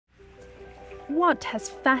What has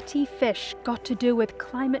fatty fish got to do with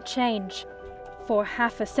climate change? For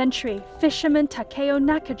half a century, fisherman Takeo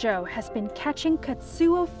Nakajo has been catching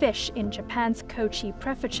Katsuo fish in Japan's Kochi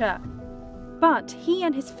prefecture. But he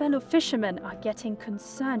and his fellow fishermen are getting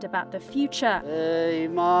concerned about the future.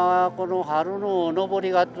 今この春の登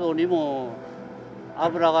りガツオにも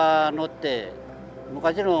脂が乗って、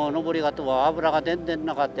昔の登りガツオは脂が全然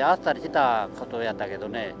なかったあっさりしたカツオやったけど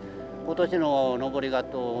ね、今年の登りガ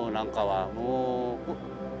ツオなんかはも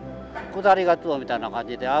う下りガツオみたいな感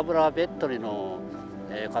じで脂がべっとりの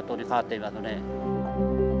カツオに変わっていますね。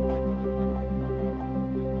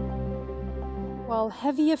While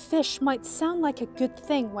heavier fish might sound like a good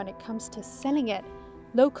thing when it comes to selling it,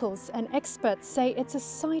 locals and experts say it's a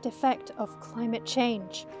side effect of climate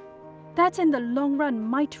change. That in the long run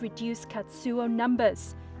might reduce Katsuo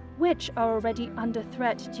numbers, which are already under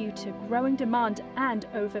threat due to growing demand and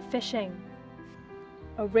overfishing.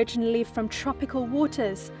 Originally from tropical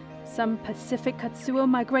waters, some Pacific Katsuo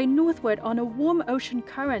migrate northward on a warm ocean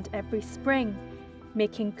current every spring,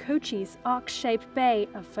 making Kochi's arc-shaped bay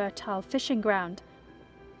a fertile fishing ground.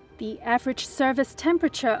 The average surface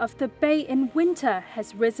temperature of the bay in winter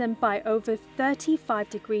has risen by over 35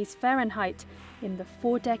 degrees Fahrenheit in the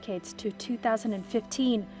 4 decades to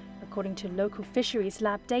 2015, according to local fisheries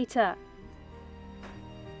lab data.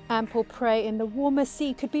 Ample prey in the warmer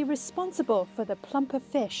sea could be responsible for the plumper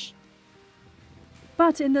fish.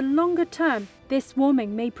 But in the longer term, this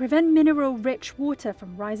warming may prevent mineral-rich water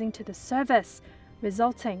from rising to the surface,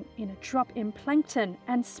 resulting in a drop in plankton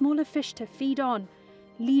and smaller fish to feed on,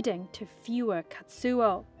 leading to fewer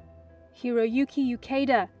Katsuo. Hiroyuki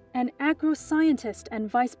Ukeda, an agro-scientist and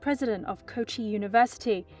vice president of Kochi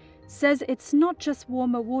University, says it's not just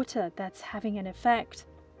warmer water that's having an effect.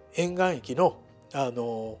 沿岸域の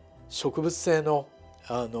植物性の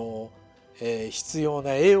必要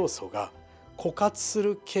な栄養素が枯渇す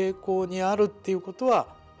る傾向にあるっていうことは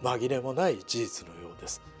紛れもない事実のようで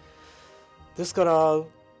す。ですから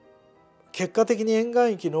結果的に沿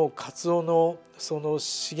岸域のカツオのその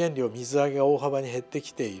資源量水揚げが大幅に減って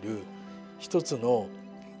きている一つの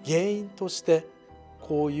原因として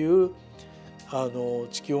こういう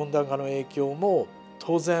地球温暖化の影響も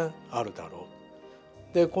当然あるだろ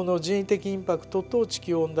う。でこの人為的インパクトと地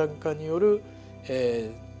球温暖化による、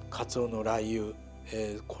カツオの来遊、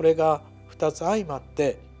これが2つ相まっ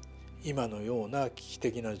て今のような危機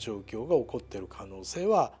的な状況が起こっている可能性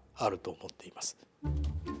はあると思っています。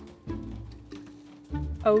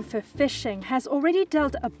Overfishing has already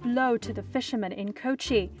dealt a blow to the fishermen in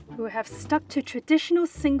Kochi, who have stuck to traditional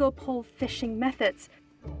single-pole fishing methods.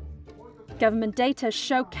 Government data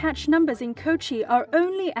show catch numbers in Kochi are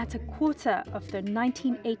only at a quarter of the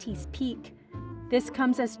 1980s peak. This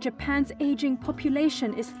comes as Japan's aging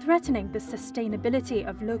population is threatening the sustainability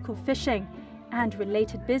of local fishing and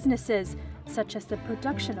related businesses, such as the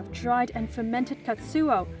production of dried and fermented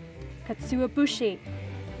katsuo, katsuobushi.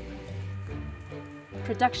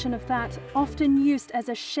 Production of that, often used as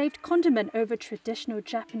a shaved condiment over traditional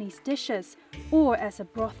Japanese dishes or as a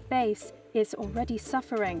broth base, is already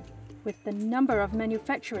suffering, with the number of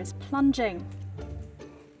manufacturers plunging.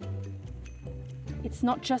 It's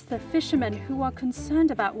not just the fishermen who are concerned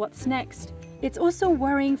about what's next. It's also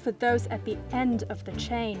worrying for those at the end of the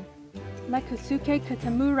chain, like Kosuke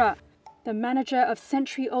Kutamura, the manager of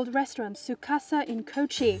century-old restaurant Tsukasa in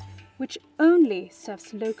Kochi, which only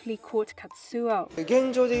serves locally caught katsuo.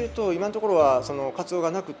 現状でいうと今のところはそのカツオが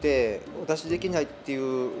なくてお出しできないってい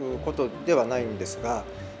うことではないんですが、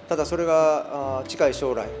ただそれが近い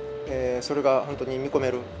将来、それが本当に見込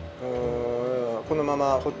める、このま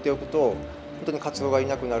ま放っておくと本当にカツオがい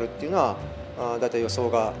なくなるっていうのはだいたい予想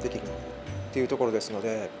ができるっていうところですの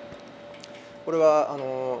で、これは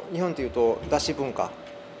日本でいうとだし文化、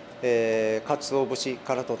カツオ節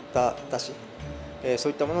から取っただし、そ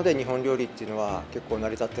ういったもので日本料理っていうのは結構成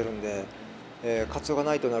り立ってるんで、カツオが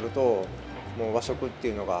ないとなるともう和食って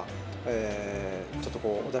いうのが、ちょっと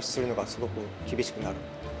こうお出しするのがすごく厳しくなるっ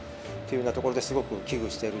ていうようなところですごく危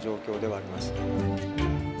惧している状況ではあります。